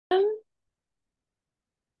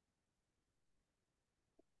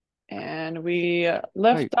And we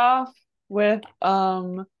left off with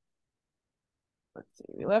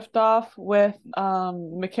we left off with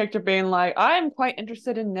the character being like, I'm quite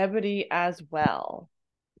interested in Nebity as well.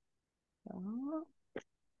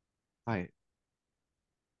 I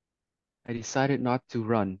decided not to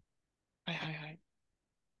run. Hi.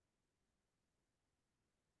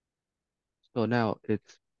 So now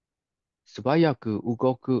it's 素早く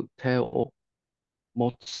動く手を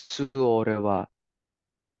持つ俺は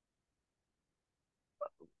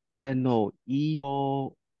手のい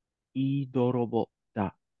い泥棒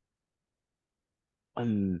だ。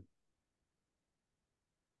Um,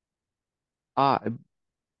 I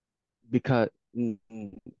because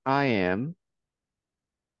I am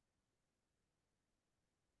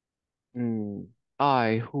mm,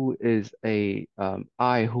 I who is a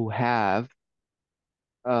I who have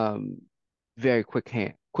um very quick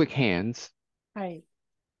hands. Hi.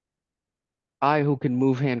 I who can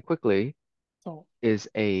move hand quickly So is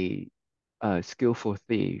a skillful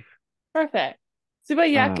thief. perfect. Um,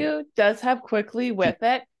 Subayaku does have quickly with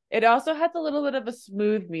it. It also has a little bit of a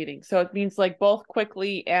smooth meaning. So it means like both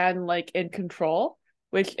quickly and like in control,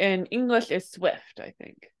 which in English is swift, I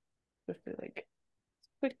think. Swift, like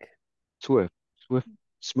quick. swift,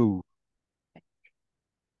 smooth.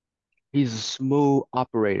 He's a smooth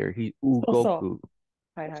operator. He's So. Ugoku.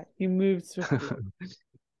 Hi. He moves swiftly.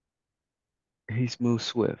 He's smooth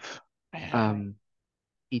swift. Hi.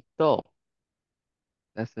 Ito.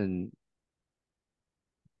 That's an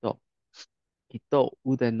Ito. Ito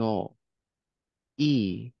ude no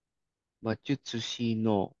I machutsushi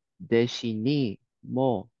no deshi ni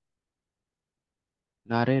mo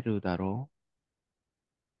nareru daro.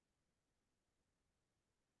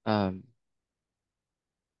 Um,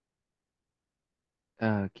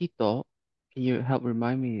 Kito, can you help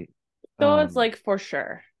remind me? So it's Um, like for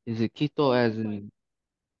sure. is it Kito as in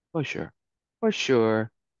for sure? For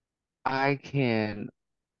sure, I can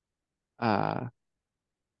uh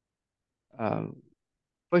um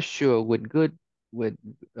for sure with Kito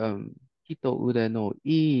Ude no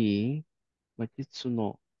I Machitsu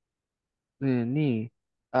no ni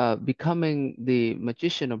becoming the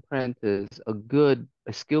magician apprentice,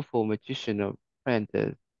 a skillful magician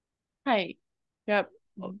apprentice. Hi. Yep.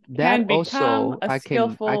 That Can become also a I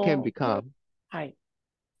can skillful. become Hi.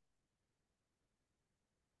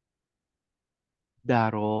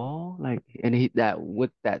 Daro, like, and he that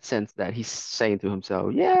with that sense that he's saying to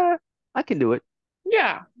himself, yeah, I can do it.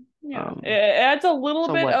 Yeah. Yeah. It Um, adds a little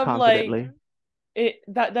bit somewhat of like confidently. it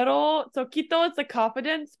that all so Kito is the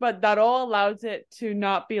confidence, but that all allows it to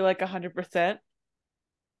not be like 100%.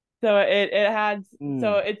 So it adds so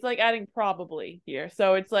Mm, it's like adding probably here.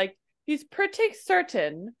 So it's like he's pretty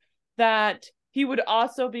certain that he would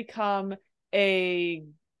also become a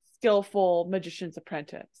skillful magician's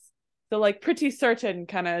apprentice. So like pretty certain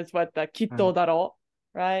kind of is what the kito right. daro,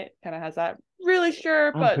 right? Kind of has that really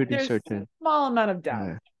sure, I'm but pretty there's a certain. small amount of doubt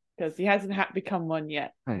Yeah, because he hasn't become one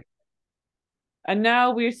yet. right. And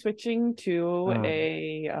now we're switching to Um,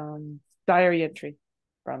 a diary entry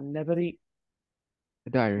from Nebari. the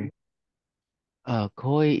diary.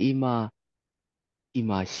 Koi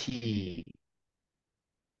imashi.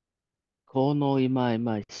 Kono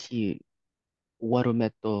imashi. ワルメ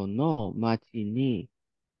ットの町に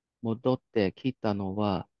戻ってきたの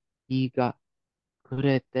は日が暮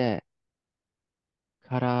れて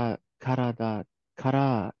から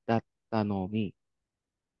だったのに、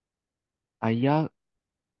あや、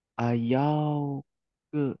危う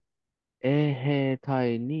く衛兵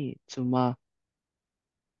隊に捕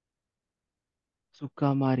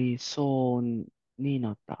まりそうに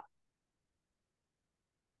なった。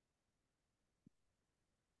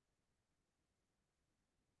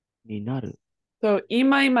になる。So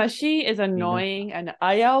imaimashi is になった。annoying and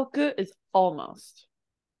ayaoku is almost.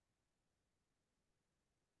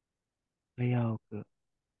 危う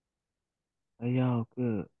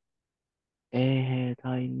く衛兵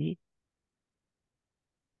隊に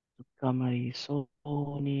捕まりそ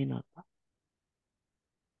うになった。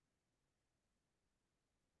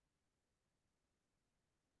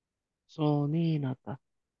そうになった。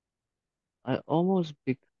I almost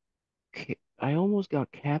I almost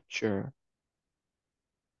got captured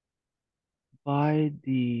by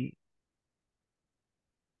the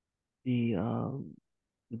um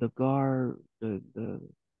the guard the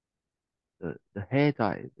head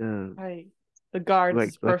guy Hi. The guards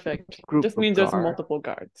is like a perfect. group Just of means there's guard. multiple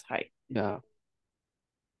guards. Hi. Yeah.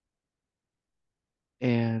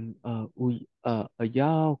 And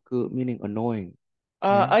ayaoku meaning annoying,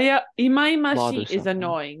 right? Imaimashi is Bothersome, right?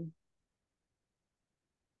 annoying.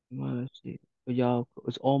 Let's see. Ayaoku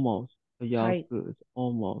is almost Hi. Ayaoku is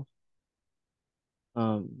almost.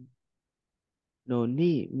 Um, no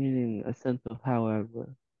ni meaning a sense of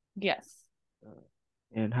however. Yes. Uh,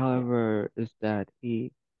 and Yeah. however is that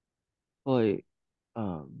he hoi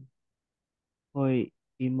um hoi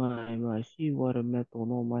ima shi warameto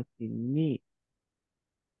no machi ni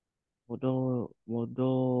modo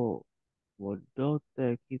modo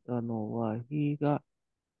modotte kita no wa he ga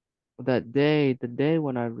that day, the day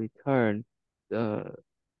when I returned, uh,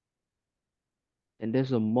 and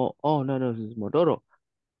there's a oh no, this is Modoro.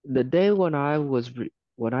 The day when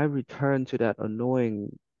when I returned to that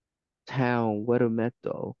annoying town,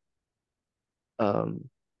 Wetameto, um,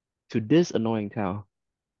 to this annoying town,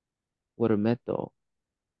 Wetameto,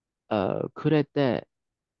 kurete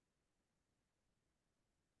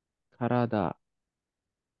karada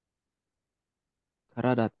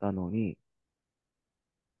karadatta no ni.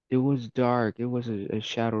 It was dark. It was a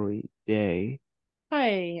shadowy day.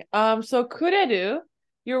 Hi. So kureru,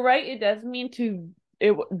 you're right, it does mean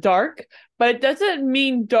dark, but it doesn't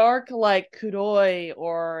mean dark like kuroi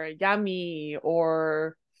or yami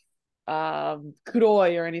or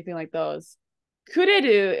kuroi or anything like those.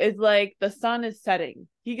 Kureru is like the sun is setting.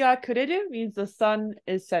 Higa kureru means the sun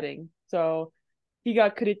is setting. So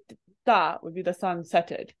higa kureta would be the sun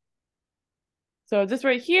setted. So this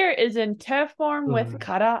right here is in te form with Uh,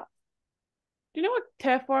 kara. Do you know what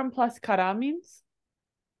te form plus kara means?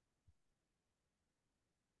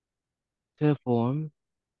 te form,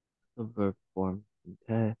 the verb form,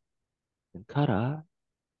 te and kara,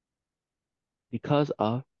 because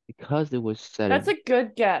it was That's setting. a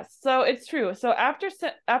good guess. So it's true. So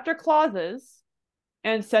after clauses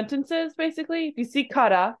and sentences, basically, if you see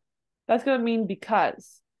kara, that's going to mean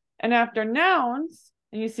because. And after nouns,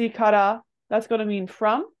 and you see kara, that's going to mean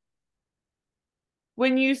from.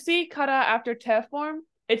 When you see kara after te form,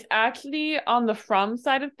 it's actually on the from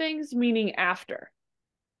side of things, meaning after.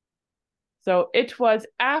 So it was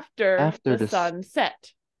after After the the sun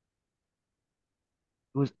set.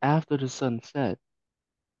 It was after the sun set.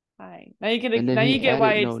 Hi. And then Now you he get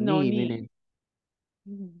why added it's no no ni, ni.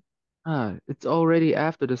 meaning, it's already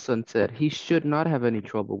after the sun set. He should not have any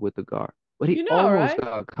trouble with the guard. But he You know, almost right?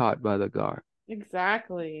 got caught by the guard.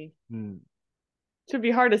 Exactly. Hmm. Should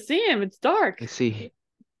be hard to see him. It's I dark. see.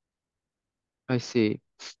 I see.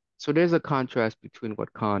 So there's a contrast between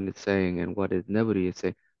what Khan is saying and what is Nebudi is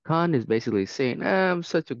saying. Khan is basically saying, I'm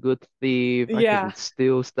such a good thief. I Yeah. can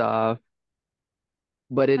steal stuff.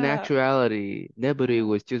 But in Uh, actuality, Nebudi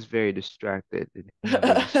was just very distracted and he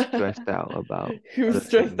was stressed out about he was other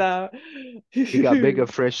stressed things. out. He got he bigger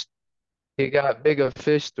fish He got bigger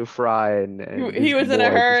fish to fry, and he this was in a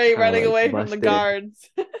boy just hurry kind of running like away from the busted. guards.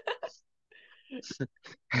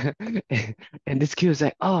 And this kid was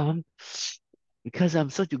like, "Oh, because I'm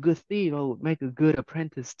such a good thief, I would make a good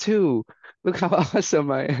apprentice too. Look how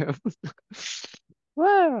awesome I am."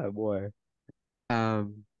 Wow, boy.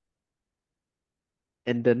 Um,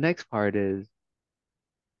 and the next part is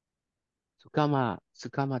sukama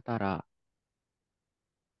tara.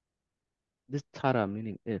 This tara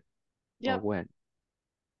meaning if or Yep. when.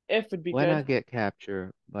 If would be When I good. get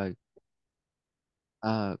captured by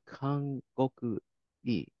Kangoku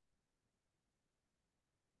i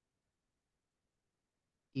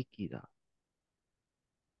iki da.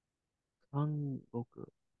 Kangoku.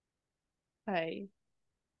 Hi.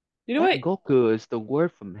 You know That what? Goku is the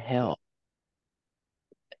word from hell.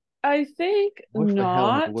 I think The word for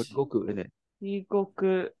hell has the not. word Goku in it.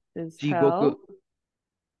 Yigoku is Jigoku, hell.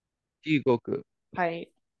 Jigoku. Hi.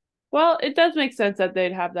 Well, it does make sense that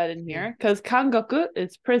they'd have that in Yeah. here because Kangoku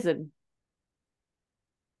is prison.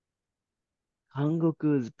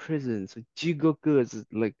 Hangoku is prison, so Jigoku is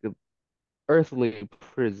like the earthly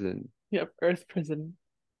prison. Yep, Earth prison.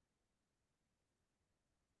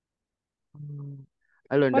 Mm.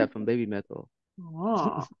 I learned What? that from Baby Metal.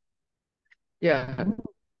 Oh. Yeah,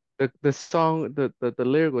 the song, the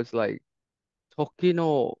lyric was like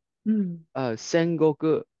Tokino Hmm.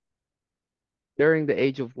 Sengoku during the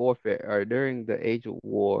age of warfare or during the age of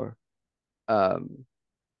war. Um,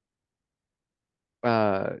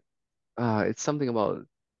 uh, it's something about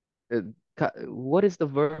what is the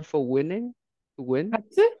verb for winning? To win?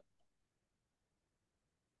 Katsu?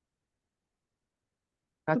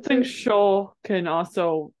 I think Katsu? show can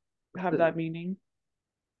also have The- that meaning.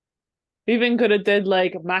 Even could have did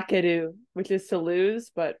like makeru, which is to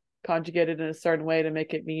lose, but conjugated in a certain way to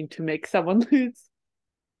make it mean to make someone lose.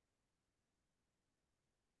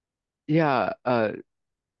 Yeah,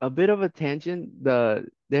 a bit of a tangent.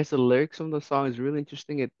 There's a lyrics from the song is really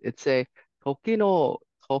interesting. It say Toki no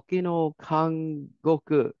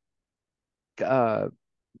Kangoku. Uh,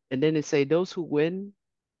 and then it say those who win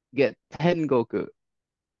get ten Goku.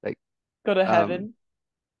 Like Go to um heaven.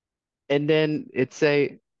 And then it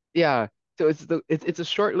say, yeah. So it's a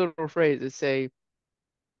short little phrase. It say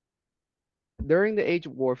during the age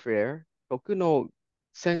of warfare, Toku no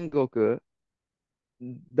Sengoku,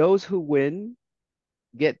 those who win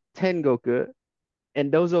get Tengoku,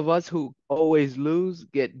 and those of us who always lose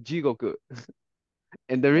get Jigoku.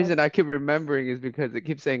 And the reason That's I keep remembering is because it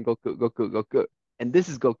keeps saying Goku, Goku, Goku. And this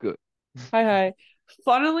is Goku. hi hi.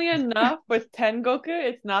 Funnily enough, with Tengoku,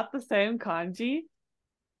 it's not the same kanji.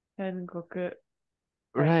 Tengoku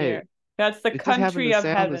right Right. here. That's the It just happened country to of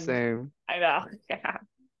sound the heaven. same. I know. Yeah.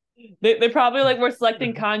 They probably like were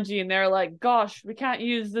selecting kanji and they're like, gosh, we can't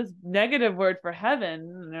use this negative word for heaven.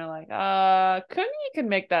 And they're like, Kuni can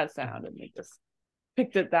make that sound. And they just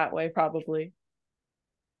picked it that way, probably.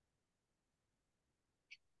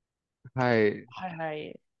 Hi. Hi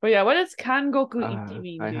hi. But yeah, what does kangoku ichi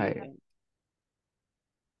mean, Hi, do you hi. think?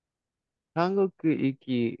 Kangoku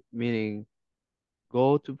iki meaning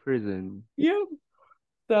go to prison. Yeah.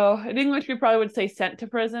 So in English, we probably would say sent to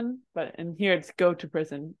prison, but in here it's go to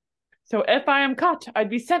prison. So if I am caught, I'd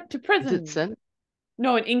be sent to Is it prison. sent?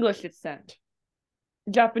 No, in English, it's sent.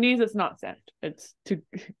 In Japanese, it's not sent. It's to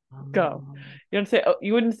go. Um,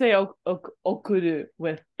 You wouldn't say okuru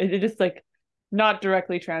with it, it's just like not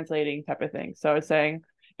directly translating type of thing. So it's saying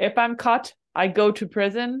if I'm caught, I go to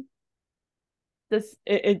prison.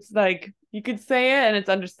 It's like you could say it and it's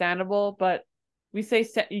understandable, but we say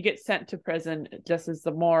you get sent to prison just as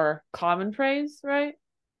the more common phrase, right?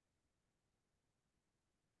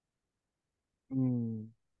 mm,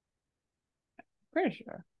 Pretty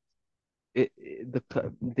sure.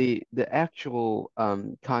 the actual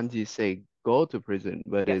kanji say go to prison,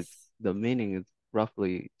 but it's Yes. the meaning is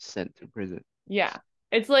roughly sent to prison. Yeah.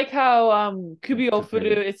 It's like how Sent kubi to ofuru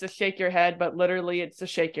prison. is to shake your head, but literally it's to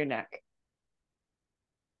shake your neck.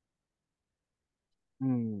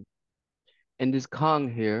 Mm. And this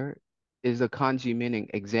kang here is a kanji meaning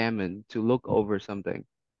examine, to look over something.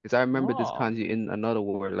 Because I remember this Oh. kanji in another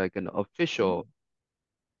word, like an official,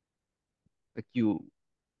 like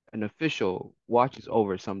an official watches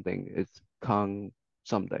over something. It's kang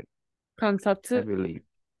something, I Kansatsu. believe,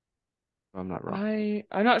 if I'm not wrong.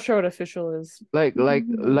 I'm not sure what official is. Like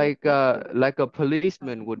a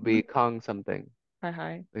policeman would be kang something, Hi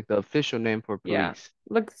hi. like the official name for Yeah. police.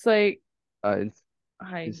 Looks like In,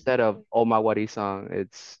 hi. instead of Omawari-san,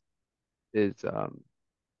 is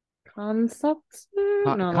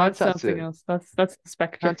Kansatsu? No, that's something kansatsu. else. That's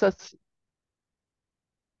inspector. Kansatsu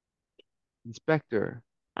inspector.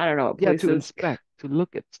 I don't know what Yeah, police to is. inspect, to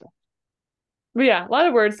look at stuff. But yeah, a lot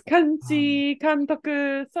of words. Um, Kanji,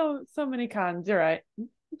 kantoku, so many kanji, you're right.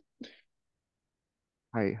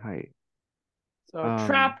 hi, hi. So Um,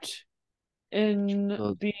 trapped in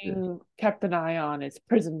so the, being kept an eye on is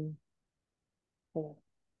prison. Oh.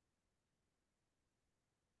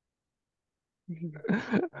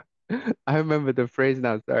 I remember the phrase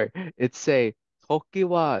now, sorry. It say, Toki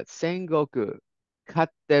wa sengoku,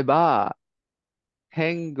 katteba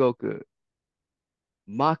hengoku,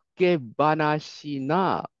 makkebanashi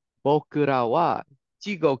na bokura wa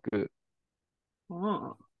jigoku.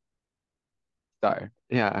 Oh. Sorry.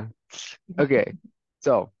 Yeah. Okay.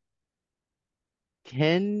 So,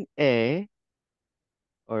 ken e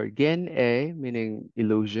or gen e meaning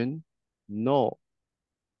illusion, no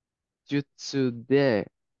jutsu de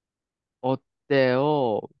otte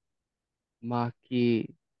o maki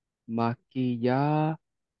makiya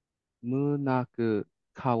munaku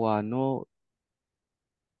kawa no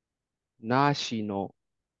nashi no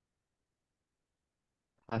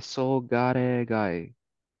tasogaregai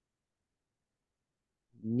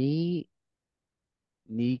ni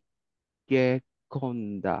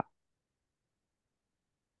nigekonda.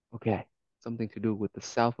 Okay, something to do with the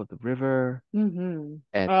south of the river Mm-hmm.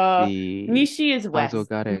 at the Nishi is west.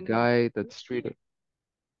 Tazogaregai, the street of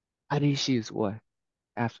Anishi is what?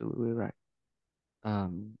 Absolutely right.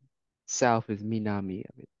 Um, south is Minami.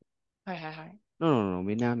 I mean, Hi, hi, hi. no.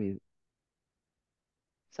 Minami.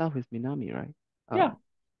 South is Minami, right? Yeah.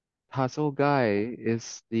 Tasogai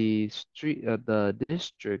is the street, the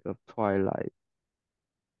district of Twilight.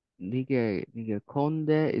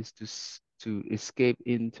 Nigekonde is to escape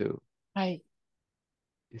into. Hi.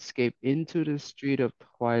 Escape into the street of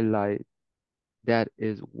Twilight that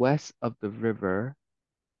is west of the river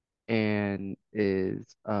and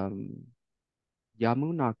is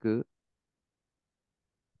Yamunaku.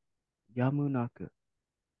 Yamunaku.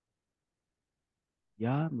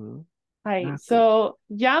 Yamunaku. Hi. So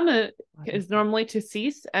yamu is normally to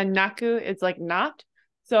cease, and naku is like not.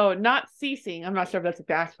 So not ceasing. I'm not sure if that's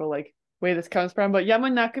the actual like way this comes from, but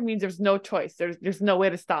yamu naku means there's no choice. There's no way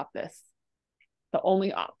to stop this. The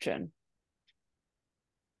only option.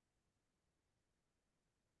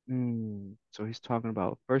 So he's talking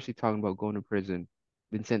about first he's talking about going to prison,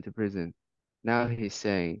 been sent to prison. Now he's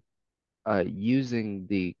saying using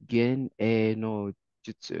the Gen E no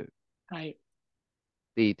Jutsu, はい。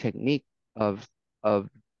the technique of of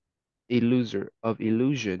illusion,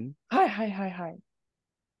 はいはいはいはい。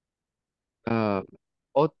uh,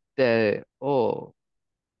 otte o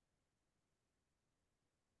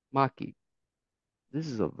maki. This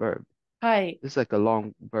is a verb. はい。This is like a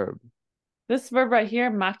long verb. This verb right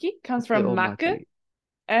here, maki, comes Otte from o maku, maki.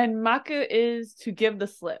 and maku is to give the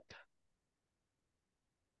slip.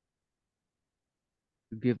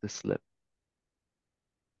 Give the slip.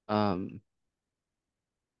 Um,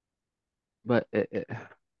 but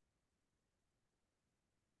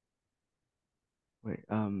wait.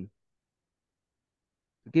 To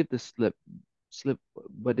give the slip,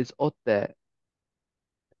 but it's otte.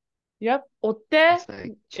 Yep. Otte It's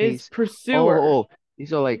like is chase. pursuer.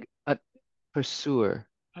 These are like a pursuer,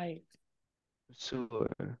 はい。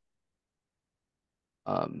pursuer.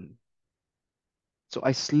 Um, so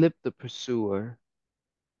I slipped the pursuer,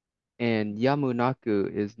 and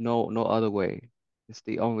Yamunaku is no other way. It's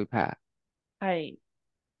the only path, はい。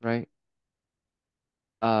right?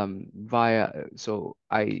 Via so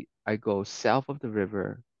I go south of the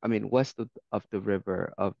river. I mean west of the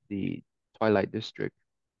river of the Twilight District,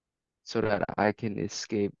 so that I can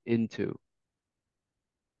escape into.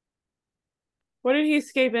 What did he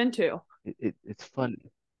escape into? It's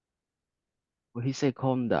funny. Well, he said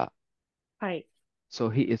Konda, はい。so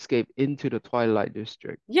he escaped into the Twilight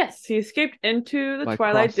District Yes, he escaped into the by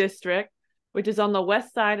Twilight crossing District, which is on the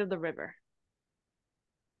west side of the river.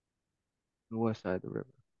 the west side of the river.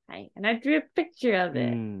 Hi. And I drew a picture of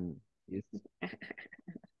it. Yes,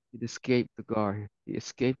 he escaped the guard. He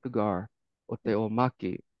escaped the guard. Ote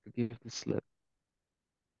Omaki to give the slip.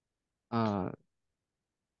 Uh,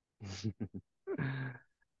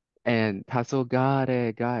 and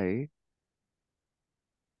Tasogare Gai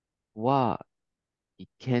wa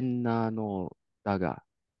Ikenna no Daga.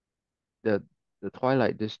 The the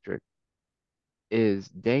Twilight District is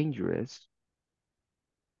dangerous.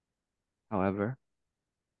 However,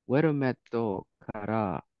 Werumeto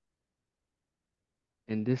Kara,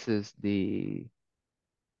 and this is the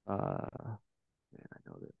man, I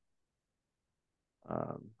know this.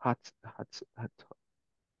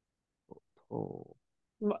 To,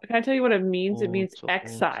 Can I tell you what it means? It means Oto.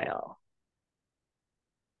 exile.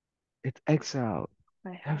 It's exile.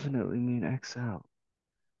 Hi, hi. Definitely mean exile.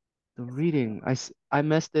 The reading, I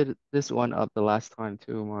messed this one up the last time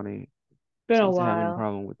too, Money. Been a Seems to having a while.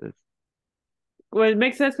 problem with this. Well, it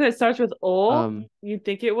makes sense because it starts with o. Um, You'd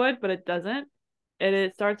think it would, but it doesn't. And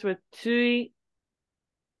it starts with tui.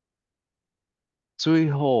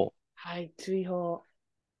 Suiho, Hi, tui ho.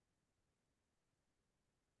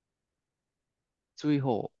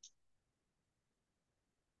 Suiho.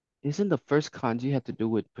 Isn't the first kanji have to do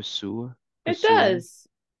with pursuer, It pursuing? does.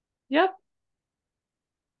 Yep.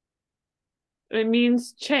 It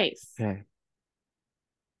means chase. Okay,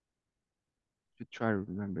 should try to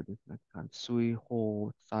remember this next time.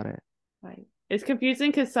 Suiho sare. Right. It's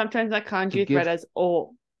confusing because sometimes that To kanji is read give. as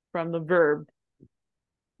o from the verb.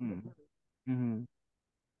 Mm-hmm.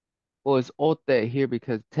 Well, it's ote here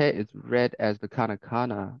because te is read as the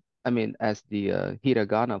katakana. I mean, as the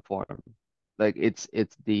hiragana form. Like it's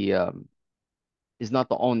the it's not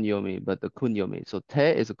the onyomi, but the kunyomi. So te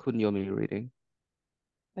is a kunyomi reading,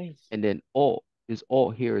 Right. and then o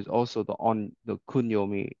here is also the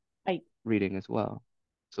kunyomi Right. reading as well.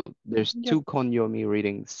 So there's Yep. two kunyomi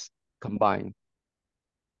readings combined.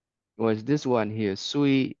 Whereas this one here,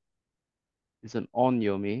 sui is an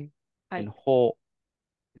onyomi, and Right. ho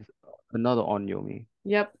is another onyomi.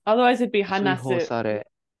 Yep. Otherwise, it'd be Sui ho hanasu, sare.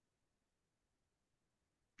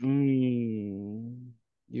 Mm,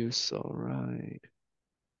 you're so right.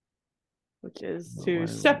 which is But to why would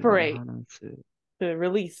it be separate, hanatsu? to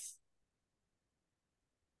release.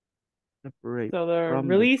 Separate So the from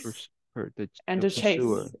release and the to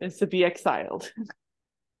pursuer. chase is to be exiled.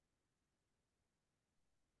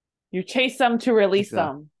 You chase them to release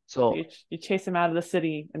Exile. them. So You chase them out of the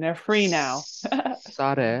city and they're free now.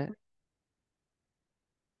 sare,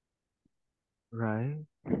 right?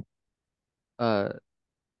 Uh,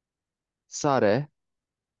 sare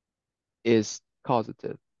is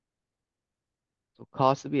causative. So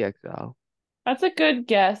cause to be exile. That's a good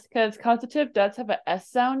guess because causative does have a S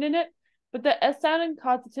sound in it, but the S sound in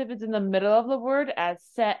causative is in the middle of the word as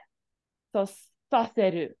set. So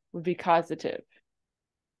saseru would be causative.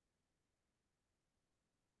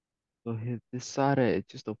 So this sare is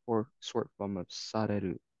just a short form of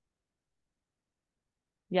sareru.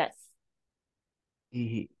 Yes.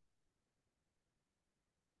 He,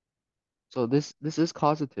 So this is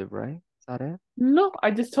causative, right? Sare? No,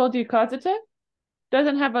 I just told you causative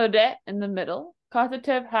doesn't have a re in the middle.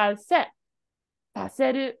 Causative has se.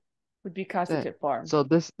 Paseru would be Se. causative form. So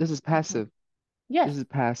this is Mhm. passive. Yes, This is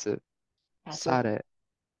passive. passive. Sare.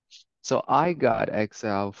 So I got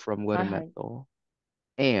exile from Hi. Wadameto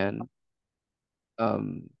and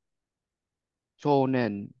um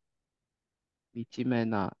Chonen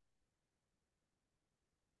Michimena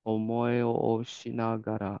Omoe o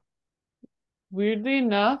Shinagara. Weirdly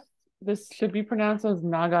enough, this should be pronounced as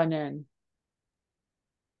Naganen.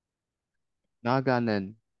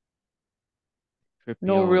 Naganen. Trip me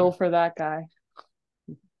No real over. for that guy.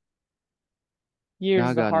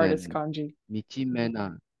 Years the hardest Naganen. kanji.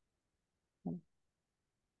 Michimena.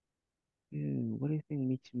 What do you think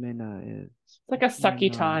Michimena is? It's like a sucky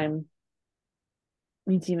Michimena. time.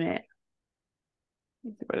 Intimate.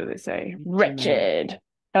 What do they say? Michime. Wretched.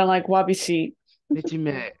 Kind of like wabishi.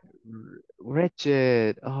 Michime.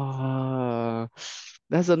 Wretched. Oh,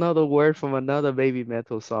 that's another word from another Baby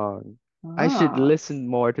Metal song. I should Ah, listen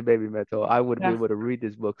more to Baby Metal. I would be yeah, able to read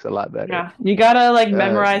these books a lot better. yeah. You gotta like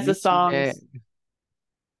memorize the Michime. songs.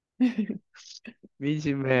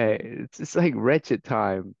 Michime. It's like wretched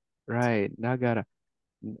time. Right. Naganen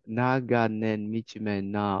Michime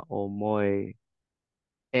na Omoi.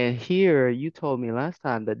 And here you told me last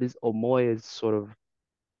time that this Omoi is sort of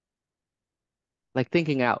like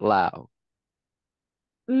thinking out loud,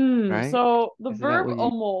 right? So the Isn't that verb what you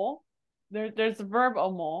omo, there's the verb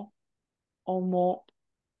omo, omo,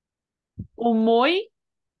 omoi.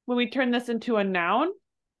 When we turn this into a noun,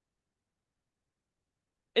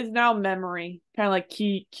 is now memory, kind of like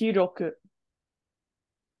kiroku,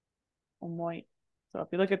 omoi. So if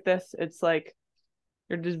you look at this, it's like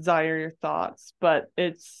your desire, your thoughts, but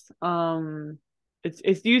it's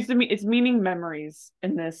used to me. It's meaning memories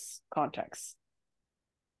in this context.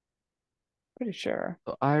 Pretty sure.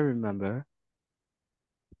 so I remember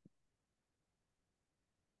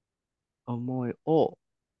Omoi o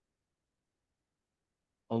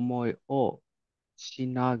Omoi o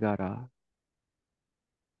Shinagara.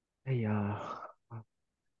 Yeah.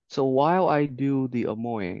 So while I do the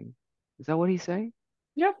Omoing, is that what he's saying?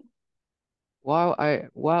 Yep. While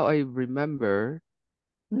I remember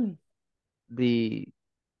the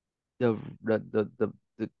the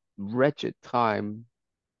wretched time,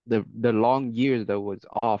 the long years that was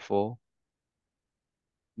awful.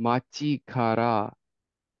 Machi kara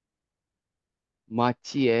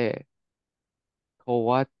machi e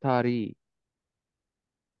towatari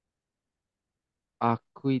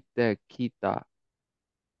akuite kita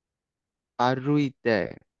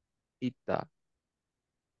aruite kita.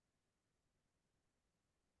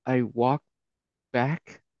 I walk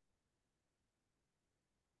back.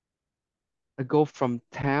 I go from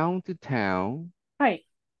town to town. Hi.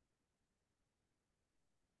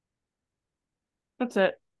 That's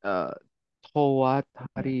it. Uh,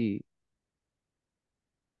 towatari.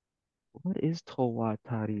 What is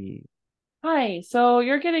towatari? Hi. So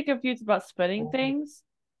you're getting confused about spelling Oh, things.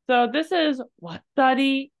 So this is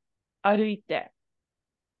watari aruite,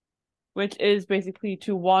 which is basically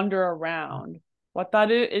to wander around.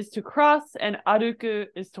 Wataru is to cross and aruku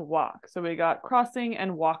is to walk. So we got crossing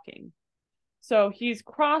and walking. So he's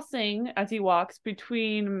crossing as he walks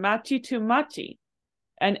between machi to machi.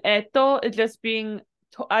 And eto is just being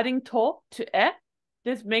adding to e.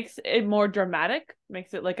 This makes it more dramatic,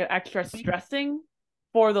 makes it like an extra stressing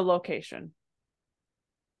for the location.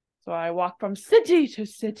 So I walk from city to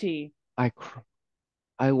city. I cr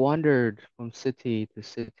I wandered from city to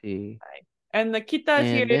city, Right? And the kitas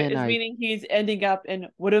here and then is I meaning he's ending up in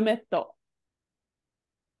Wurumeto.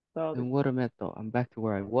 So in Warameto, I'm back to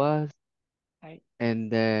where I was, right.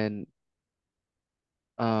 and then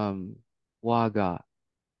waga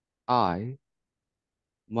I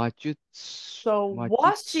So washi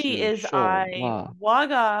majutsu is sho I, wa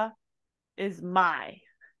waga is my.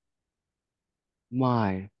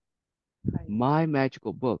 my Right. my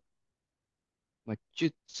magical book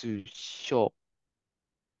majutsu sho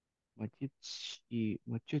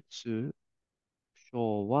majutsu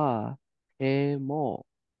sho wa temoto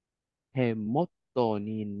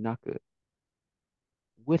ni naku.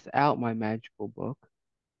 Without my magical book,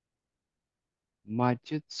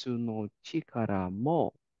 majutsu no chikara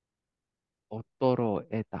mo otoro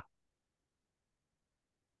eta.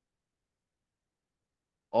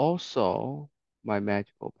 Also, my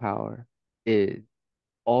magical power is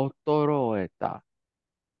otoro eta.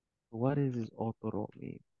 What does this otoro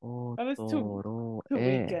mean? That is Otoro to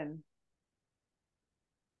weaken.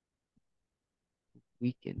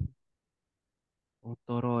 weaken.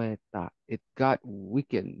 Otoro eta. It got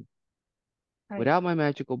weakened Right. without my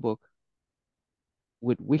magical book.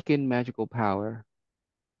 with weakened magical power.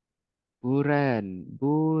 Bura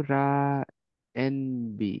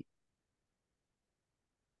enbi.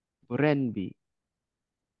 Burenbi.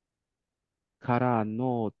 Kara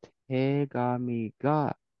no tegami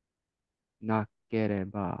ga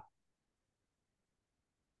nakereba.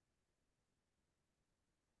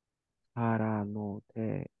 Kara no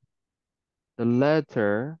te. The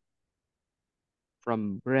letter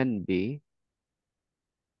from Brenby.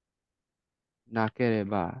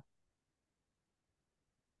 Nakereba.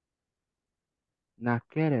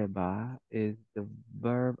 Nakereba is the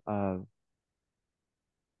verb of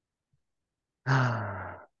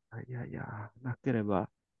yeah. Nakereba.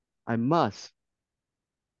 I must.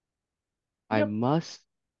 I Yep. must.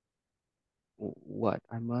 What?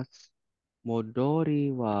 I must.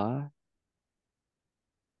 Modori wa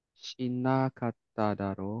shinakatta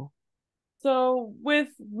daro. So with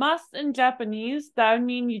must in Japanese, that would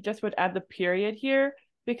mean you just would add the period here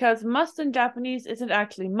because must in Japanese isn't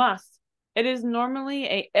actually must. It is normally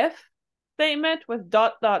a if statement with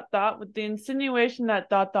dot dot dot with the insinuation that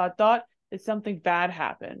dot dot dot is something bad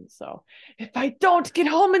happens. So if I don't get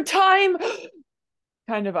home in time,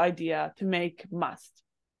 kind of idea to make must.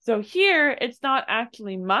 So here it's not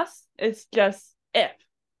actually must, it's just if.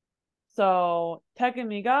 So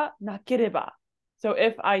tegami ga nakereba. So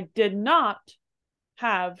if I did not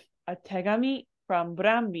have a tegami from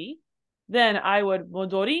Brambi, then I would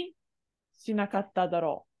modori shinakatta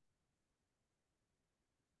daro.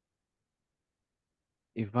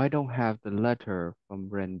 If I don't have the letter from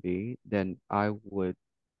Renbi, then I would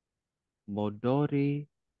Modori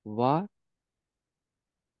wa,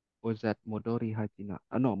 was that Modori Hachina?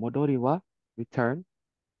 No, Modori wa, return.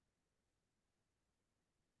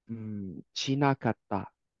 Shinakatta.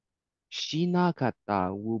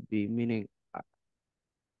 Shinakatta will be meaning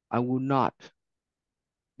I will not.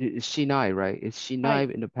 It's shinai, right? It's Hai,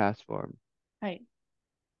 shinai in the past form. hai.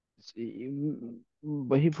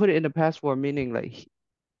 But he put it in the past form, meaning like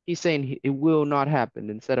he's saying it will not happen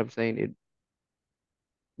instead of saying it.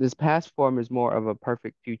 This past form is more of a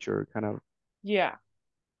perfect future kind of. Yeah.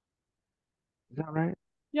 Is that right?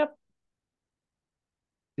 Yep.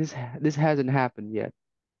 This hasn't happened yet,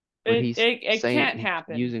 but he's It saying can't he's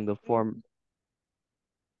happen. using the form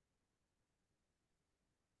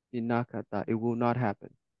Inakata. It will not happen.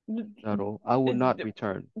 Daro. I will not The,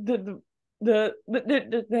 return. you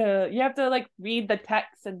have to like read the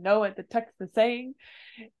text and know what the text is saying.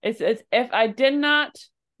 It says if I did not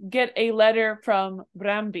get a letter from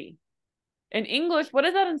Bramby. In English, what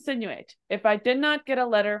does that insinuate? If I did not get a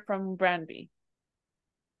letter from Branby.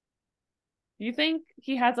 Do you think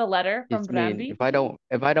he has a letter from It's mean Branby?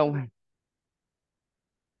 if I don't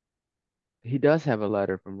he does have a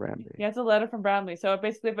letter from He Rambi. has a letter from Branby. So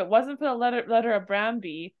basically, if it wasn't for the letter of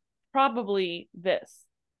Branby, probably this.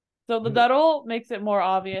 So the daro makes it more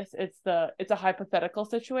obvious. It's a hypothetical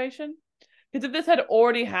situation. Because if this had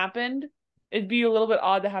already happened, it'd be a little bit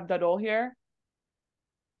odd to have daro here.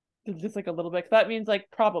 Just like a little bit. That means like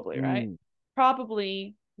probably, right? Mm.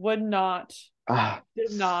 Probably would not, Ah,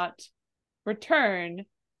 did not return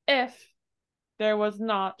if there was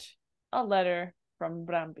not a letter from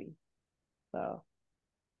Bramby. So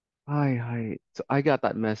hi. So I got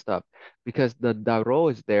that messed up because the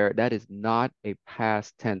daro is there. That is not a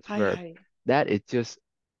past tense hi verb. hi That is just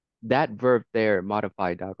that verb there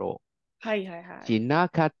modified daro. hi.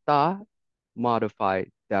 Shinakata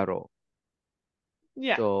modified daro.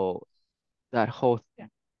 Yeah. So that whole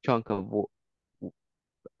chunk of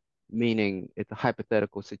meaning it's a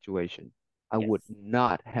hypothetical situation. Yes. I would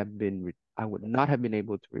not have been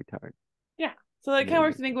able to return Yeah. So that in kind of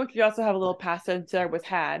works English. in English. You also have a little past tense there with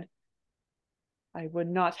had. I would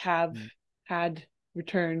not have had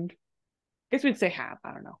returned. I guess we'd say have.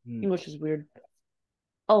 I don't know. Mm. English is weird.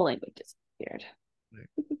 All language is weird.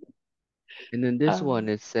 And then this one Um,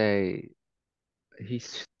 is say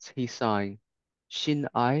he's saying Shin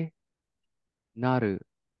I Naru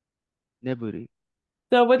Neburi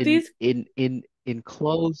so with these, in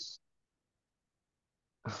close.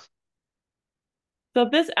 so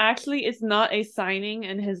this actually is not a signing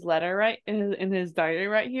in his letter, right? In his diary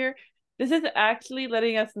right here. This is actually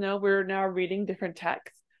letting us know we're now reading different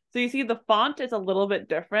texts. So you see the font is a little bit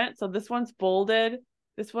different. So this one's bolded,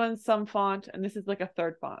 this one's some font, and this is like a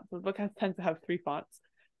third font. So the book tends to have three fonts.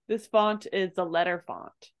 This font is the letter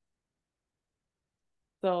font.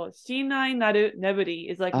 So Shinai Naru Neburi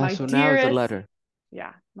is like my So now is the dearest, letter.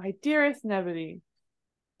 yeah, my dearest Neburi.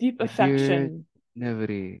 Deep My dear affection.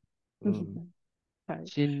 Neburi. Hi.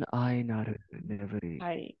 Shin I Naru Neburi.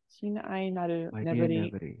 Hi. Shinai Naru My dear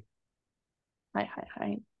Neburi. Neburi.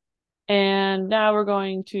 Hi. And now we're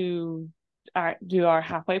going to do our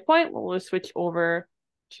halfway point, we'll switch over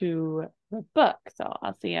to the book. So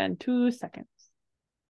I'll see you in 2 seconds.